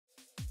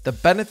The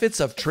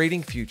benefits of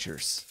trading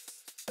futures.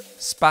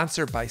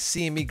 Sponsored by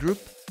CME Group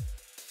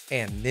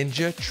and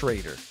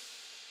NinjaTrader.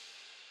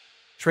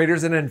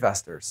 Traders and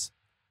investors,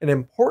 an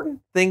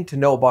important thing to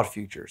know about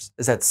futures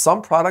is that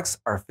some products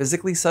are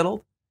physically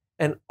settled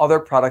and other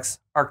products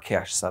are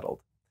cash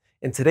settled.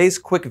 In today's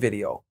quick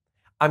video,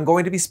 I'm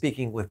going to be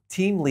speaking with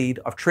Team Lead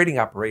of Trading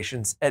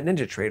Operations at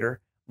NinjaTrader,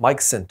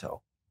 Mike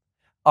Cinto,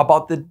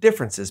 about the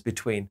differences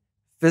between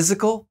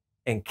physical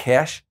and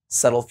cash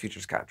settled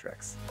futures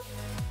contracts.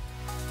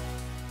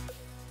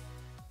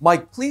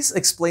 Mike, please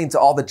explain to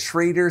all the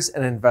traders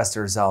and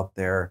investors out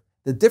there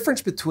the difference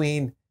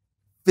between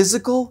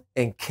physical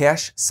and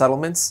cash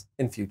settlements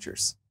in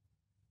futures.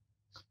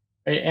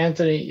 Right,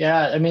 Anthony.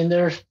 Yeah, I mean,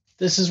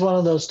 this is one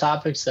of those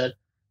topics that,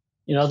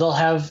 they'll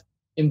have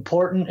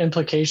important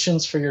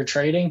implications for your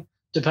trading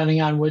depending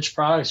on which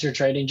products you're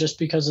trading, just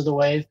because of the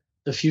way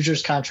the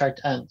futures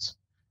contract ends,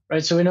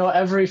 right? So we know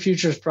every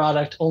futures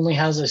product only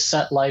has a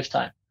set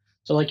lifetime.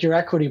 So like your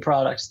equity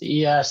products,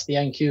 the ES, the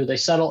NQ, they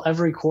settle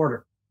every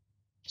quarter.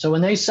 So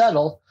when they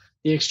settle,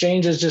 the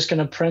exchange is just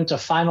going to print a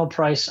final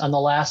price on the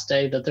last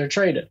day that they're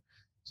traded.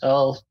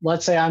 So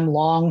let's say I'm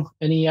long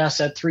an ES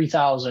at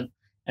 3,000,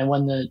 and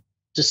when the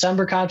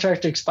December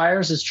contract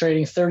expires, it's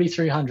trading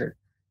 3,300.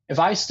 If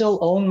I still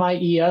own my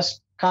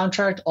ES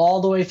contract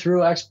all the way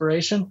through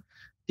expiration,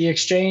 the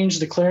exchange,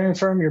 the clearing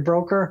firm, your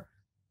broker,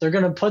 they're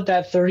going to put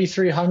that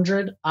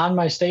 3,300 on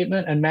my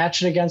statement and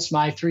match it against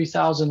my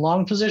 3,000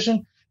 long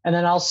position, and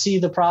then I'll see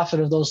the profit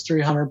of those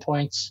 300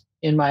 points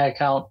in my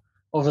account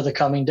over the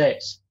coming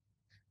days.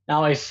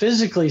 Now, a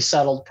physically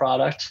settled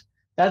product,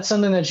 that's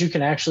something that you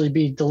can actually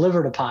be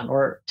delivered upon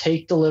or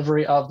take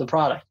delivery of the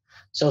product.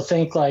 So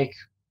think like,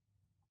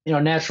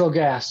 natural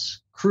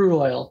gas, crude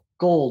oil,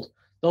 gold.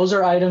 Those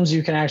are items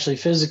you can actually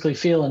physically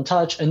feel and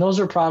touch. And those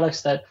are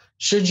products that,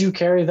 should you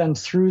carry them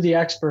through the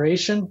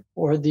expiration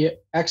or the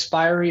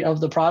expiry of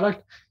the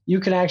product,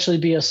 you can actually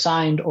be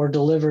assigned or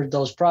delivered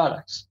those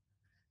products.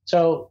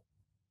 So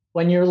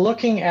when you're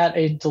looking at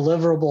a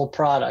deliverable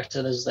product,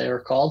 as they are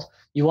called,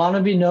 you want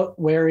to be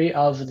wary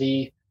of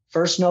the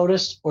first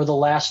notice or the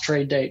last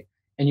trade date.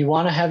 And you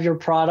want to have your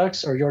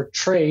products or your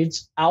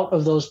trades out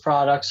of those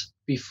products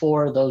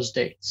before those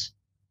dates.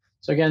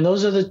 So again,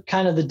 those are the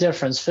kind of the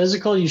difference.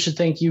 Physical, you should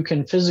think you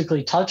can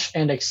physically touch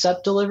and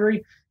accept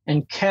delivery.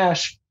 And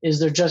cash is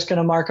they're just going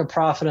to mark a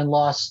profit and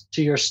loss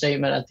to your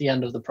statement at the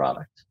end of the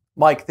product.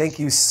 Mike, thank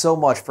you so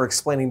much for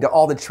explaining to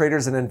all the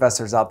traders and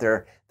investors out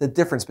there the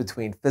difference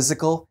between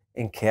physical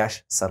and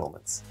cash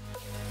settlements.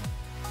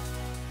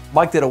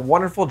 Mike did a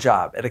wonderful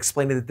job at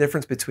explaining the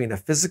difference between a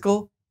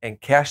physical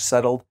and cash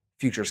settled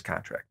futures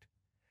contract.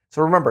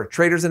 So remember,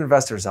 traders and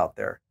investors out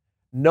there,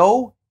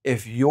 know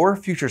if your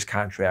futures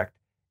contract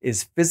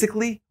is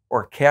physically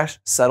or cash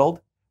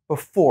settled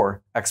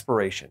before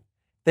expiration.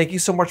 Thank you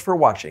so much for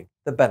watching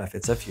The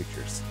Benefits of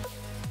Futures.